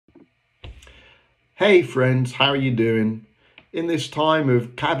Hey friends, how are you doing? In this time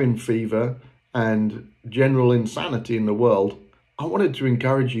of cabin fever and general insanity in the world, I wanted to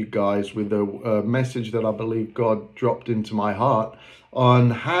encourage you guys with a message that I believe God dropped into my heart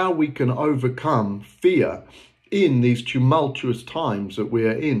on how we can overcome fear in these tumultuous times that we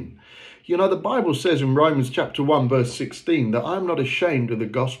are in. You know, the Bible says in Romans chapter 1 verse 16 that I'm not ashamed of the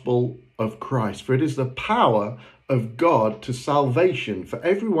gospel of Christ, for it is the power of God to salvation for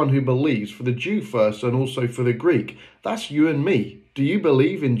everyone who believes, for the Jew first and also for the Greek. That's you and me. Do you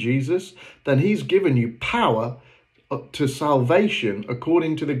believe in Jesus? Then he's given you power to salvation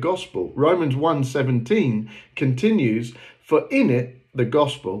according to the gospel. Romans 1:17 continues, for in it, the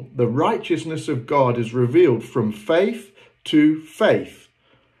gospel, the righteousness of God is revealed from faith to faith.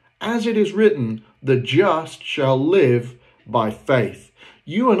 As it is written, the just shall live by faith.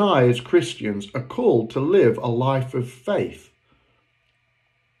 You and I as Christians are called to live a life of faith.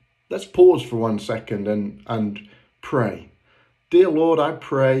 Let's pause for 1 second and pray. Dear Lord, I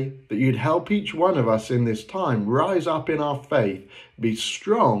pray that you'd help each one of us in this time rise up in our faith, be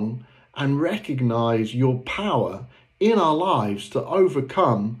strong, and recognize your power in our lives to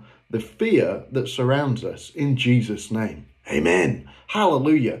overcome the fear that surrounds us. In Jesus' name, amen.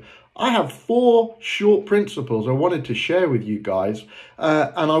 Hallelujah. I have 4 short principles I wanted to share with you guys,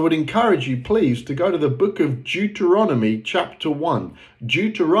 and I would encourage you, please, to go to the book of Deuteronomy chapter 1.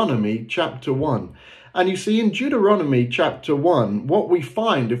 Deuteronomy chapter 1. And you see, in Deuteronomy chapter 1, what we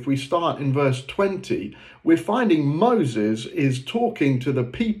find, if we start in verse 20, we're finding Moses is talking to the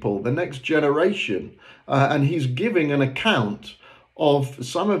people, the next generation, and he's giving an account of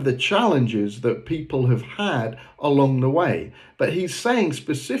some of the challenges that people have had along the way. But he's saying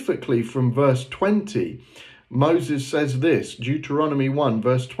specifically from verse 20, Moses says this, Deuteronomy 1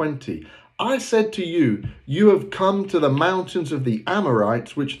 verse 20, I said to you, you have come to the mountains of the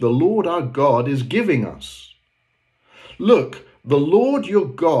Amorites, which the Lord our God is giving us. Look, the Lord your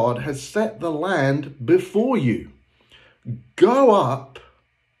God has set the land before you. Go up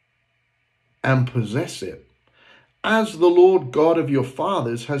and possess it, as the Lord God of your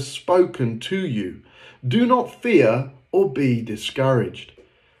fathers has spoken to you. Do not fear or be discouraged.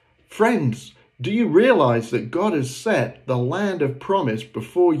 Friends, do you realize that God has set the land of promise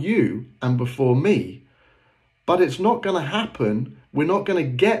before you and before me? But it's not going to happen. We're not going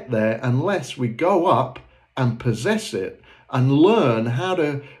to get there unless we go up and possess it and learn how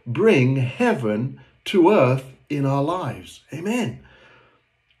to bring heaven to earth in our lives. Amen.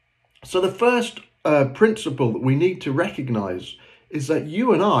 So the first principle that we need to recognize is that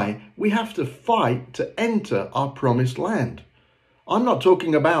you and I, we have to fight to enter our promised land. I'm not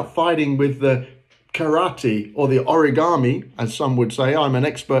talking about fighting with the karate or the origami, as some would say. I'm an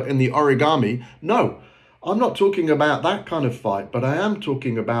expert in the origami. No, I'm not talking about that kind of fight, but I am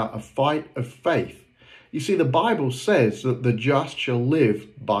talking about a fight of faith. You see, the Bible says that the just shall live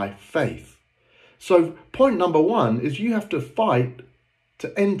by faith. So point number 1 is you have to fight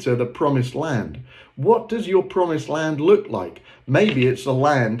to enter the promised land. What does your promised land look like? Maybe it's a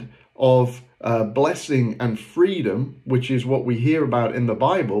land of blessing and freedom, which is what we hear about in the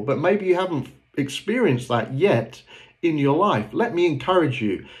Bible, but maybe you haven't experienced that yet in your life. Let me encourage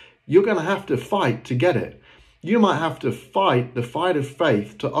you. You're going to have to fight to get it. You might have to fight the fight of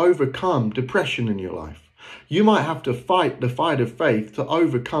faith to overcome depression in your life. You might have to fight the fight of faith to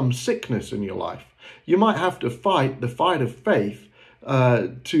overcome sickness in your life. You might have to fight the fight of faith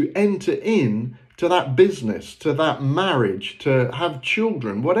to enter in to that business, to that marriage, to have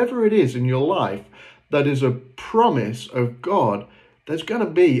children, whatever it is in your life that is a promise of God. There's going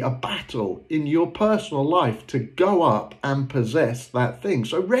to be a battle in your personal life to go up and possess that thing.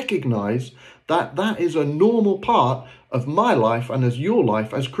 So recognize that that is a normal part of my life and as your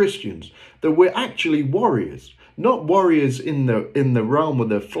life as Christians, that we're actually warriors. Not warriors in the realm of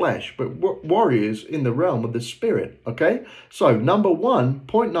the flesh, but warriors in the realm of the spirit, okay? So point number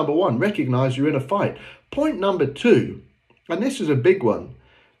one, recognize you're in a fight. Point number 2, and this is a big one,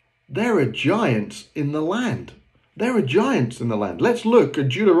 there are giants in the land. There are giants in the land. Let's look at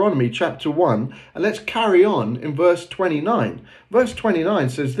Deuteronomy chapter 1, and let's carry on in verse 29. Verse 29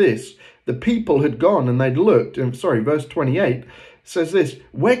 says this, the people had gone and they'd looked, verse 28, says this,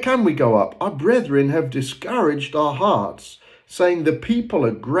 where can we go up? Our brethren have discouraged our hearts, saying the people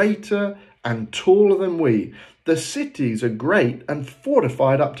are greater and taller than we. The cities are great and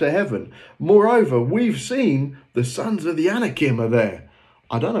fortified up to heaven. Moreover, we've seen the sons of the Anakim are there.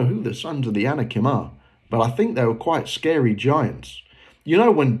 I don't know who the sons of the Anakim are, but I think they were quite scary giants. You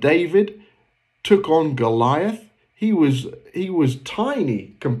know, when David took on Goliath, he was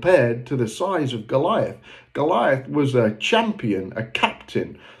tiny compared to the size of Goliath. Goliath was a champion, a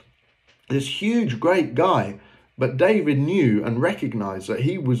captain. this huge, great guy. But David knew and recognized that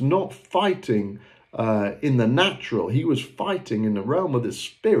he was not fighting in the natural. He was fighting in the realm of the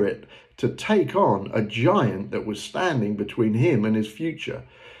spirit to take on a giant that was standing between him and his future.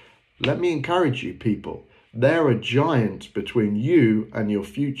 Let me encourage you, people. There are giants between you and your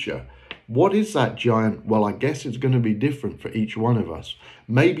future. What is that giant? Well, I guess it's going to be different for each one of us.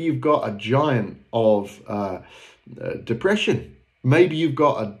 Maybe you've got a giant of depression. Maybe you've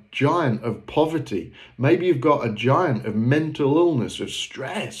got a giant of poverty. Maybe you've got a giant of mental illness, of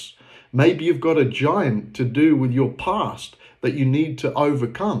stress. Maybe you've got a giant to do with your past that you need to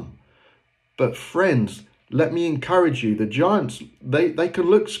overcome. But friends, let me encourage you, the giants, they can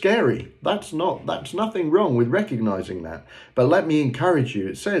look scary. That's nothing wrong with recognizing that. But let me encourage you.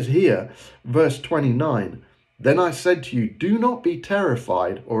 It says here, verse 29, then I said to you, do not be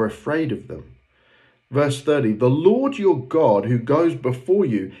terrified or afraid of them. Verse 30, the Lord your God who goes before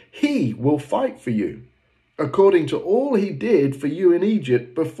you, he will fight for you, according to all he did for you in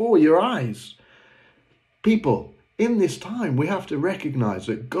Egypt before your eyes. People, in this time, we have to recognize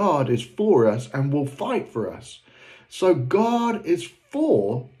that God is for us and will fight for us. So God is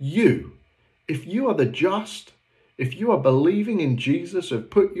for you. If you are the just, if you are believing in Jesus, have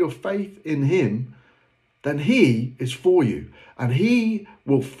put your faith in him, then he is for you. And he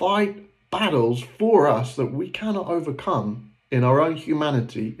will fight battles for us that we cannot overcome in our own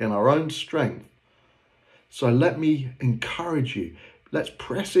humanity, in our own strength. So let me encourage you. Let's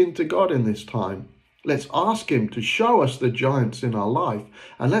press into God in this time. Let's ask him to show us the giants in our life,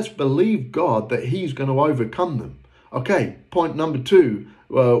 and let's believe God that he's going to overcome them. Okay, point number 2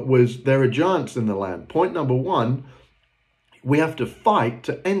 was there are giants in the land. Point number 1, we have to fight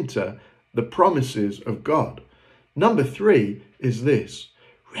to enter the promises of God. Number 3 is this: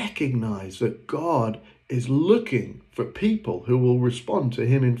 recognize that God is looking for people who will respond to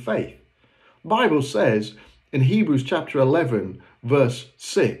him in faith. The Bible says in Hebrews chapter 11, verse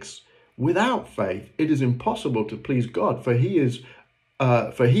 6, without faith, it is impossible to please God, for he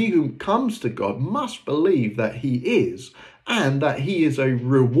who comes to God must believe that he is, and that he is a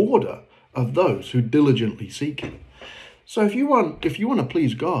rewarder of those who diligently seek him. So if you want to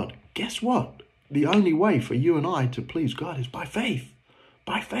please God, guess what? The only way for you and I to please God is by faith.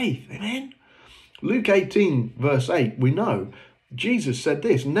 By faith, amen? Luke 18, verse 8, we know Jesus said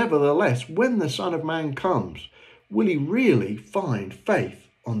this, nevertheless, when the Son of Man comes, will he really find faith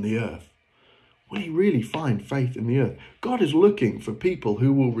on the earth? Will he really find faith in the earth? God is looking for people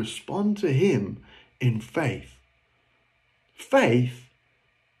who will respond to him in faith. Faith,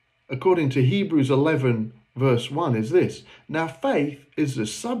 according to Hebrews 11, verse 1, is this: now faith is the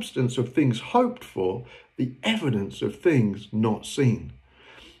substance of things hoped for, the evidence of things not seen.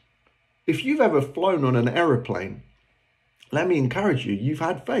 If you've ever flown on an aeroplane, let me encourage you, you've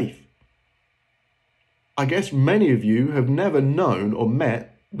had faith. I guess many of you have never known or met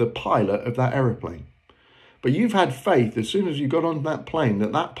the pilot of that aeroplane. But you've had faith as soon as you got on that plane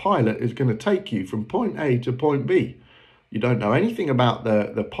that that pilot is going to take you from point A to point B. You don't know anything about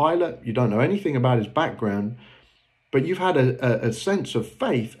the pilot. You don't know anything about his background. But you've had a sense of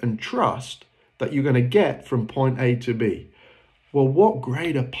faith and trust that you're going to get from point A to B. Well, what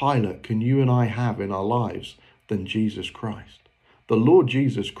greater pilot can you and I have in our lives than Jesus Christ? The Lord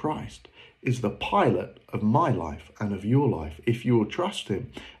Jesus Christ is the pilot of my life and of your life, if you will trust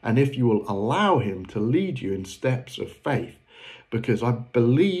him and if you will allow him to lead you in steps of faith. Because I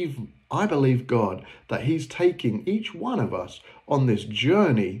believe God that he's taking each one of us on this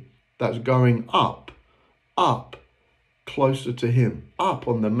journey that's going up, closer to him, up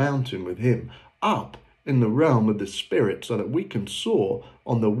on the mountain with him, up in the realm of the spirit, so that we can soar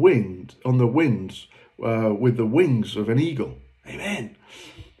on the winds with the wings of an eagle. Amen.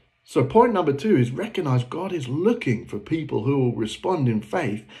 So point number 2 is recognize God is looking for people who will respond in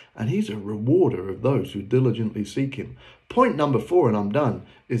faith, and he's a rewarder of those who diligently seek him. Point number 4, and I'm done,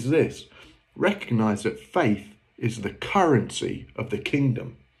 is this: recognize that faith is the currency of the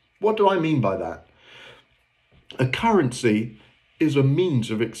kingdom. What do I mean by that? A currency is a means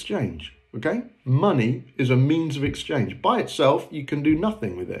of exchange, okay? Money is a means of exchange. By itself, you can do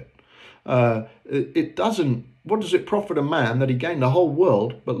nothing with it. What does it profit a man that he gain the whole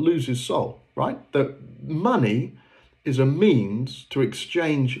world but lose his soul, right? That money is a means to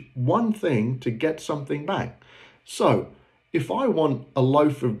exchange one thing to get something back. So if I want a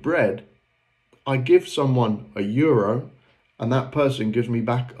loaf of bread, I give someone €1 and that person gives me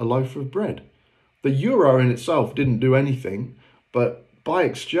back a loaf of bread. The euro in itself didn't do anything, but by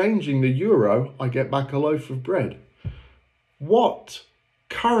exchanging the euro, I get back a loaf of bread. What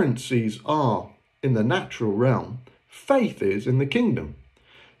currencies are in the natural realm, faith is in the kingdom.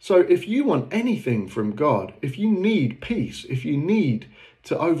 So if you want anything from God, if you need peace, if you need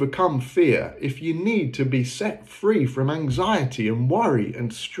to overcome fear, if you need to be set free from anxiety and worry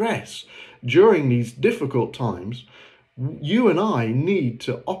and stress during these difficult times, you and I need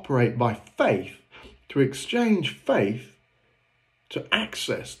to operate by faith, to exchange faith to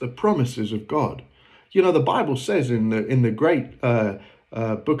access the promises of God. You know, the Bible says in the great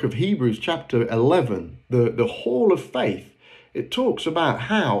book of Hebrews, chapter 11, the hall of faith, it talks about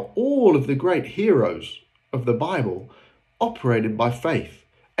how all of the great heroes of the Bible operated by faith.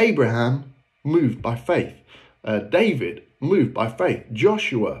 Abraham moved by faith. David moved by faith.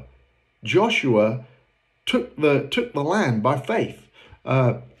 Joshua took the land by faith.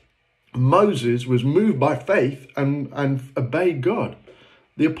 Moses was moved by faith and obeyed God.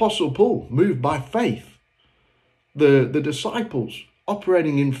 The Apostle Paul moved by faith. The disciples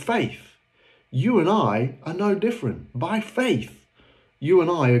operating in faith. You and I are no different. By faith, you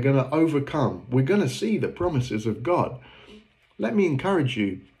and I are going to overcome. We're going to see the promises of God. Let me encourage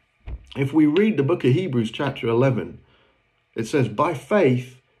you. If we read the book of Hebrews chapter 11, it says, by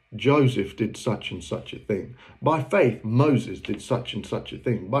faith, Joseph did such and such a thing. By faith, Moses did such and such a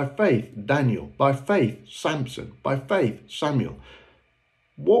thing. By faith, Daniel. By faith, Samson. By faith, Samuel.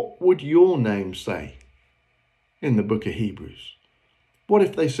 What would your name say in the book of Hebrews? What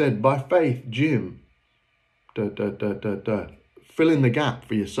if they said, by faith, Jim, fill in the gap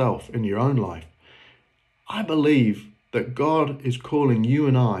for yourself in your own life? I believe that God is calling you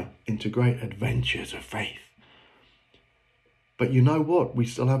and I into great adventures of faith. But you know what? We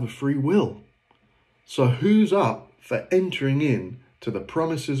still have a free will. So who's up for entering in to the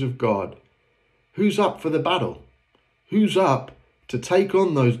promises of God? Who's up for the battle? Who's up to take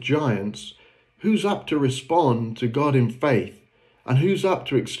on those giants? Who's up to respond to God in faith? And who's up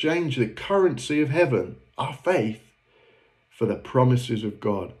to exchange the currency of heaven, our faith, for the promises of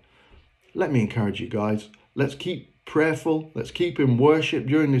God? Let me encourage you guys. Let's keep prayerful. Let's keep in worship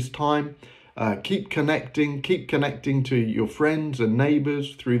during this time. Keep connecting to your friends and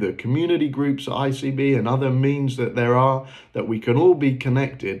neighbors through the community groups at ICB and other means that there are, that we can all be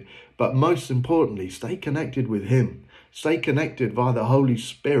connected. But most importantly, stay connected with Him. Stay connected via the Holy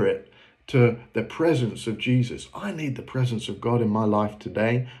Spirit to the presence of Jesus. I need the presence of God in my life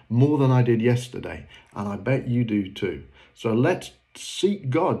today more than I did yesterday. And I bet you do too. So let's seek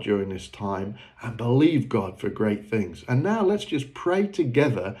God during this time and believe God for great things. And now let's just pray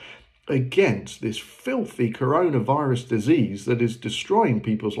together against this filthy coronavirus disease that is destroying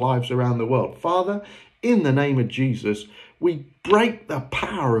people's lives around the world. Father, in the name of Jesus, we break the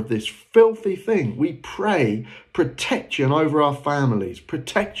power of this filthy thing. We pray protection over our families,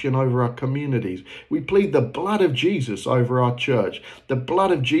 protection over our communities. We plead the blood of Jesus over our church, the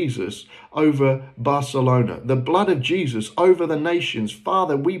blood of Jesus over Barcelona, the blood of Jesus over the nations.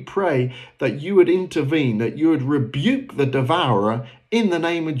 Father, we pray that you would intervene, that you would rebuke the devourer in the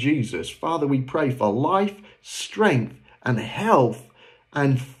name of Jesus. Father, we pray for life, strength, and health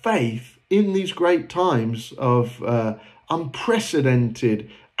and faith in these great times of unprecedented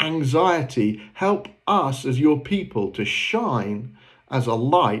anxiety. Help us as your people to shine as a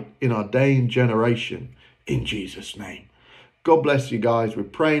light in our day and generation, in Jesus' name. God bless you guys. We're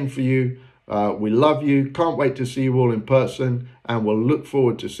praying for you. We love you. Can't wait to see you all in person, and we'll look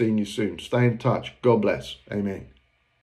forward to seeing you soon. Stay in touch. God bless. Amen.